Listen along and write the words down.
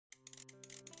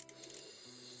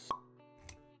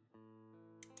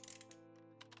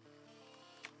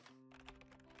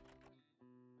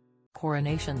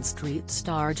Coronation Street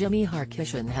star Jimmy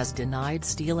Harkishan has denied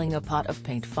stealing a pot of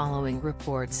paint following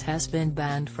reports has been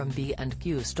banned from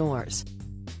B&Q stores.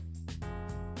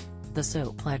 The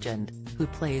soap legend, who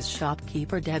plays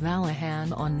shopkeeper Deb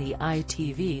Allahan on the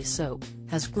ITV soap,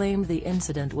 has claimed the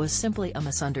incident was simply a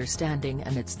misunderstanding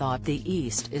and it's thought the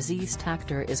East is East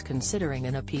actor is considering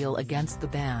an appeal against the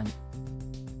ban.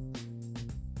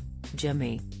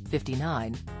 Jimmy,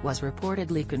 59, was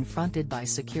reportedly confronted by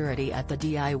security at the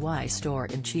DIY store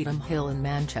in Cheetham Hill in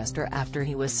Manchester after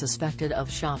he was suspected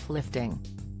of shoplifting.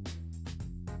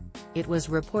 It was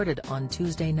reported on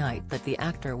Tuesday night that the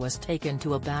actor was taken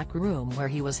to a back room where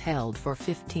he was held for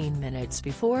 15 minutes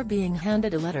before being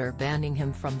handed a letter banning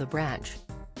him from the branch.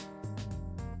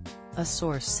 A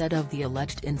source said of the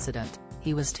alleged incident,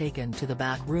 he was taken to the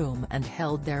back room and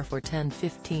held there for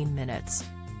 10–15 minutes.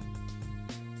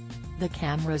 The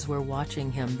cameras were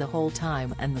watching him the whole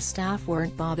time and the staff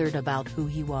weren't bothered about who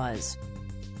he was.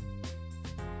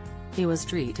 He was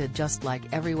treated just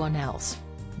like everyone else.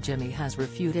 Jimmy has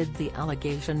refuted the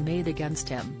allegation made against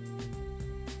him.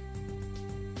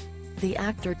 The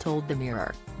actor told the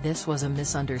Mirror, "This was a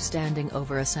misunderstanding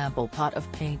over a sample pot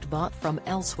of paint bought from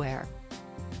elsewhere."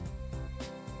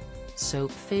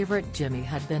 Soap favourite Jimmy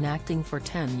had been acting for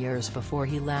 10 years before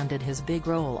he landed his big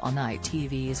role on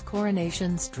ITV's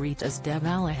Coronation Street as Deb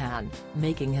Allahan,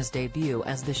 making his debut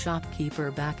as the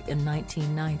shopkeeper back in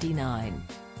 1999.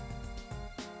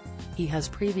 He has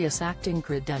previous acting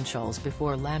credentials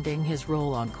before landing his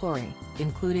role on Corrie,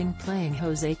 including playing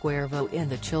Jose Cuervo in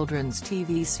the children's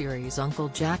TV series Uncle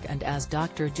Jack and as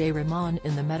Dr. J. Ramon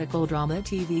in the medical drama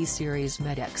TV series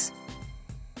Medics.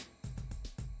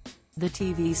 The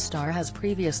TV star has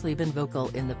previously been vocal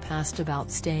in the past about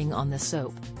staying on the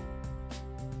soap.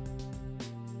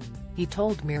 He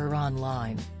told Mirror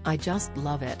Online, "I just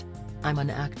love it. I'm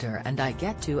an actor and I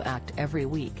get to act every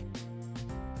week.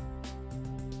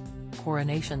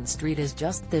 Coronation Street is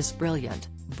just this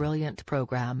brilliant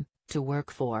program to work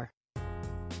for.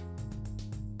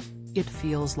 It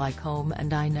feels like home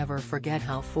and I never forget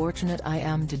how fortunate I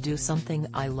am to do something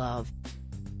I love.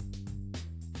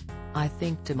 I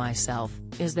think to myself,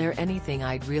 is there anything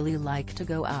I'd really like to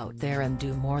go out there and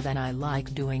do more than I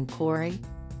like doing, Corrie?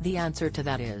 The answer to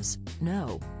that is,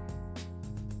 no.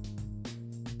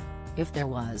 If there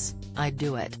was, I'd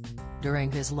do it."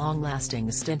 During his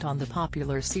long-lasting stint on the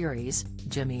popular series,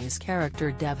 Jimmy's character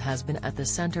Deb has been at the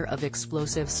center of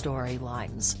explosive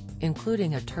storylines,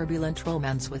 including a turbulent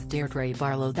romance with Deirdre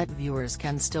Barlow that viewers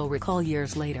can still recall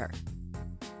years later.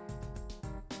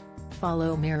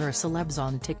 Follow Mirror Celebs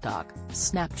on TikTok,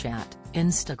 Snapchat,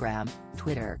 Instagram,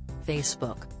 Twitter,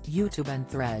 Facebook, YouTube and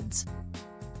Threads.